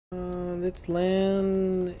Let's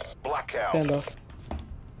land. BlackOut. Standoff.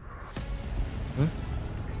 Hmm?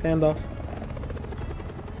 Standoff.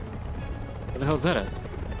 Where the hell's that at?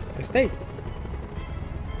 Estate.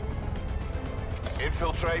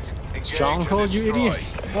 Infiltrate. Engage Stronghold, and you destroy. idiot.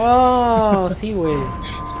 Oh, Seaway.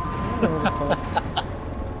 I don't know what it's called.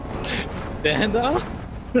 Stand up?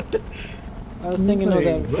 I was thinking of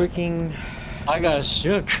that Wait, what? freaking. I got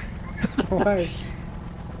shook. Why?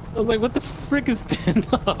 I was like, what the frick is stand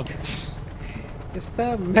up? It's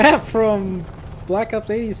that map from Black Ops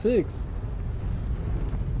 86.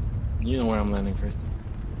 You know where I'm landing first.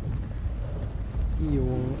 You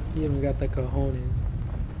won't. You haven't got the cojones.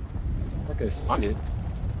 Okay, find it.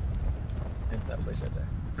 It's that place right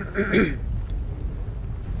there.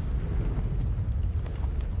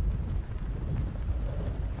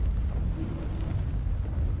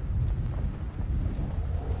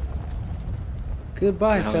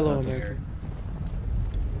 Goodbye, The fellow helicopter. American.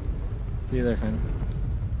 See you there, friend.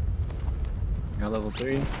 Got level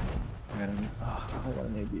 3. I got an, oh, I got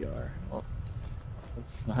an ABR. Well,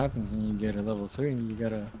 that's what happens when you get a level 3. You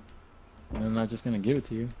gotta. And I'm not just gonna give it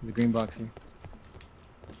to you. There's a green box here.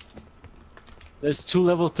 There's 2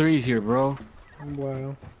 level 3s here, bro.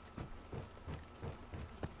 Wow.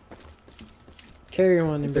 Carry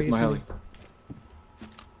one and Take bring it my to heli. me.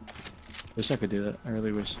 Wish I could do that. I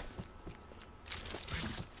really wish.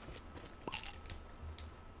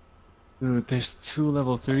 Dude, there's 2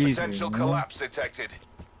 level 3s Potential here, man. collapse detected.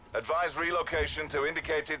 Advise relocation to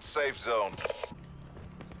indicated safe zone.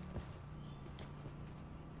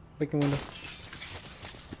 Breaking window.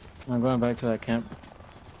 I'm going back to that camp.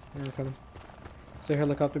 Here we're coming. Is there a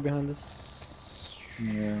helicopter behind us?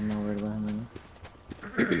 Yeah, I'm not worried about him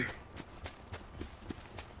anymore.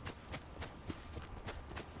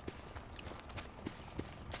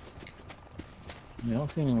 Yeah, I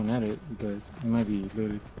don't see anyone at it, but it might be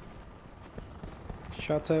looted.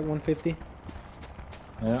 Shots at 150.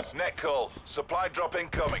 Yeah. Net call. Supply drop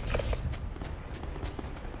incoming.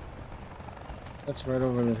 That's right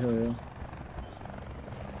over the hill, yeah.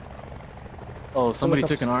 Oh, somebody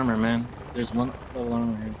took an armor, man. There's one level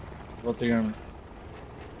armor here. Level 3 armor.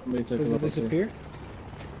 Somebody took Does it level 3. disappear?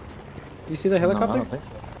 You see the No, I helicopter? don't think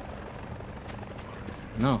so.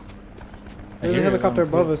 No. I There's a hear it, I helicopter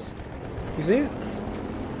don't see above it. us. You see it?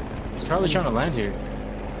 He's probably trying to land here.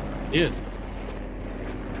 He is.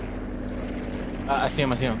 I see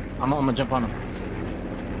him, I see him. I'm gonna jump on him.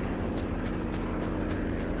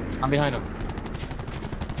 I'm behind him.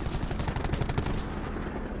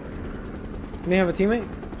 Can you have a teammate?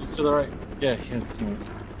 He's to the right. Yeah, he has a teammate.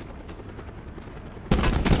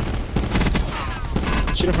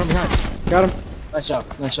 Shoot him from behind. Got him. Nice job,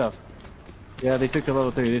 nice job. Yeah, they took the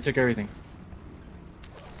level 3. They took everything.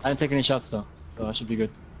 I didn't take any shots though, so I should be good.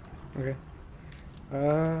 Okay.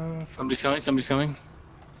 Somebody's coming, somebody's coming.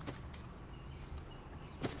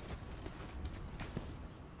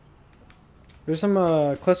 There's some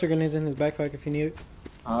cluster grenades in his backpack if you need it.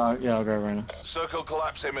 Yeah, I'll grab it right now. Circle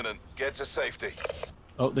collapse imminent. Get to safety.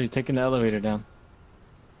 Oh, they're taking the elevator down.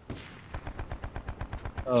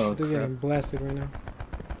 Oh, They're crap. getting blasted right now.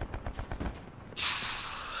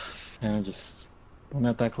 And we're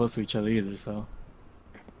not that close to each other either, so.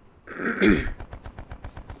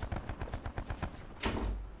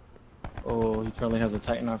 Oh, he probably has a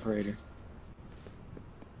Titan operator.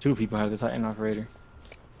 2 people have the Titan operator.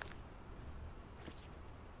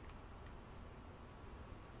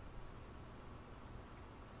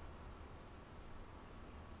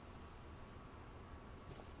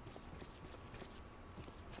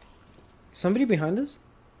 Somebody behind us?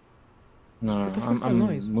 No, What the fuck's that I'm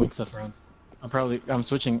noise? moving stuff around. I'm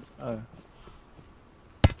switching.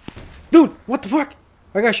 Dude, what the fuck?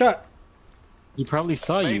 I got shot. He probably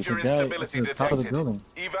saw you, Major the guy at instability the top of the detected. building.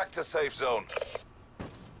 Evac to safe zone.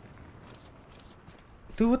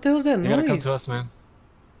 Dude, what the hell's that You gotta come noise? to us, man.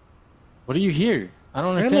 What do you hear? I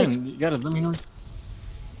don't Hey, understand. look. You gotta let me know.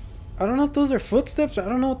 I don't know if those are footsteps. I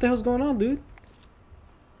don't know what the hell's going on, dude.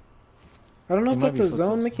 I don't know It if might that's be the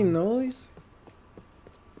zone footsteps, making noise.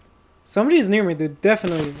 Somebody is near me, dude.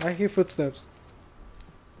 Definitely. I hear footsteps.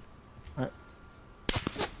 Alright.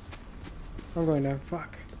 I'm going down.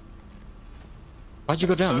 Fuck. Why'd you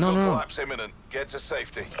go down? Circle No. collapse imminent. Get to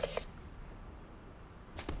safety.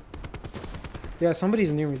 Yeah,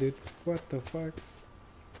 somebody's near me, dude. What the fuck?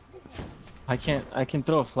 I can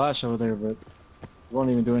throw a flash over there, but it won't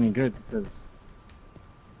even do any good because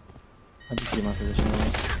I just get my position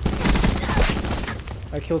right.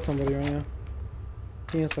 I killed somebody right now.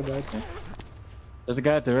 He insta died. There's a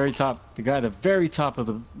guy at the very top. The guy at the very top of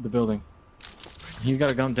the building. He's got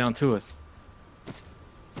a gun down to us.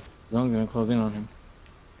 Zone's gonna close in on him.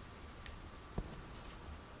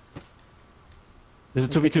 There's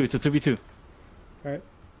a 2v2. It's a 2v2. Alright.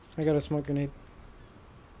 I got a smoke grenade.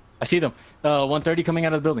 I see them. 130 coming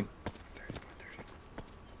out of the building.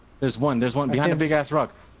 There's one behind a big ass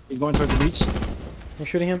rock. He's going towards the beach. I'm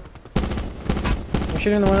shooting him. I'm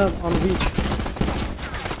shooting the one up on the beach.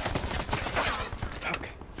 Fuck.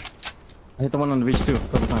 I hit the one on the beach too, a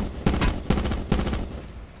couple times.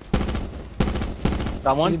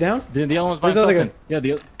 That one? Is he down? The other one's by Where's the other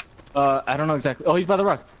himself. Yeah, I don't know exactly. Oh, he's by the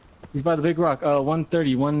rock. He's by the big rock.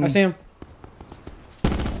 130. I see him.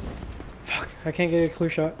 Fuck. I can't get a clear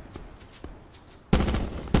shot.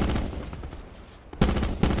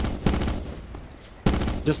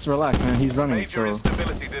 Just relax, man. He's running, Major so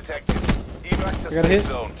instability detected. Evac to I got a hit.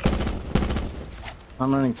 safe zone.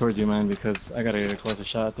 I'm running towards you, man, because I gotta get a closer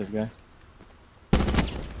shot at this guy.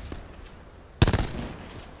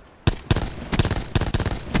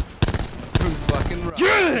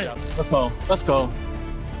 Yes! Let's go. Let's go.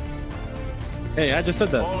 Hey, I just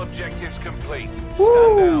said that. All objectives complete. Stand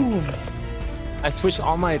Woo! down. I switched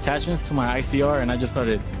all my attachments to my ICR and I just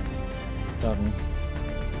started talking.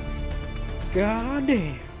 God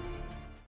damn.